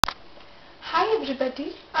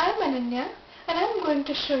everybody, I am Ananya and I am going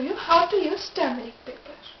to show you how to use turmeric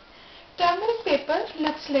paper. Turmeric paper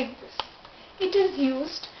looks like this. It is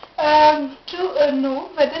used to know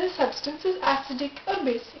whether a substance is acidic or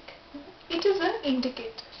basic. It is an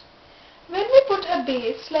indicator. When we put a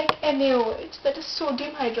base like NaOH, that is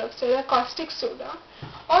sodium hydroxide or caustic soda,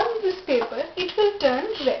 on this paper, it will turn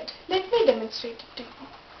red. Let me demonstrate it to you.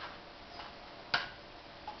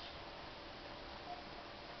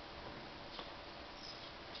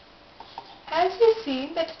 As we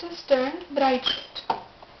see that it has turned bright red.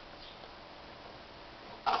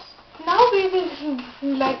 Now we will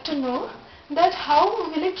like to know that how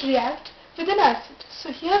will it react with an acid.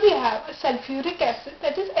 So here we have a sulfuric acid,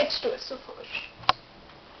 that is H2SO4.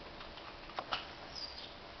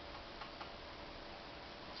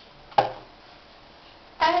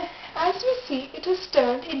 As we see, it has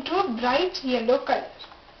turned into a bright yellow color.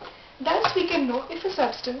 Thus we can know if a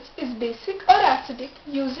substance is basic or acidic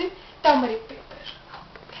using turmeric paper.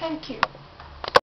 Thank you.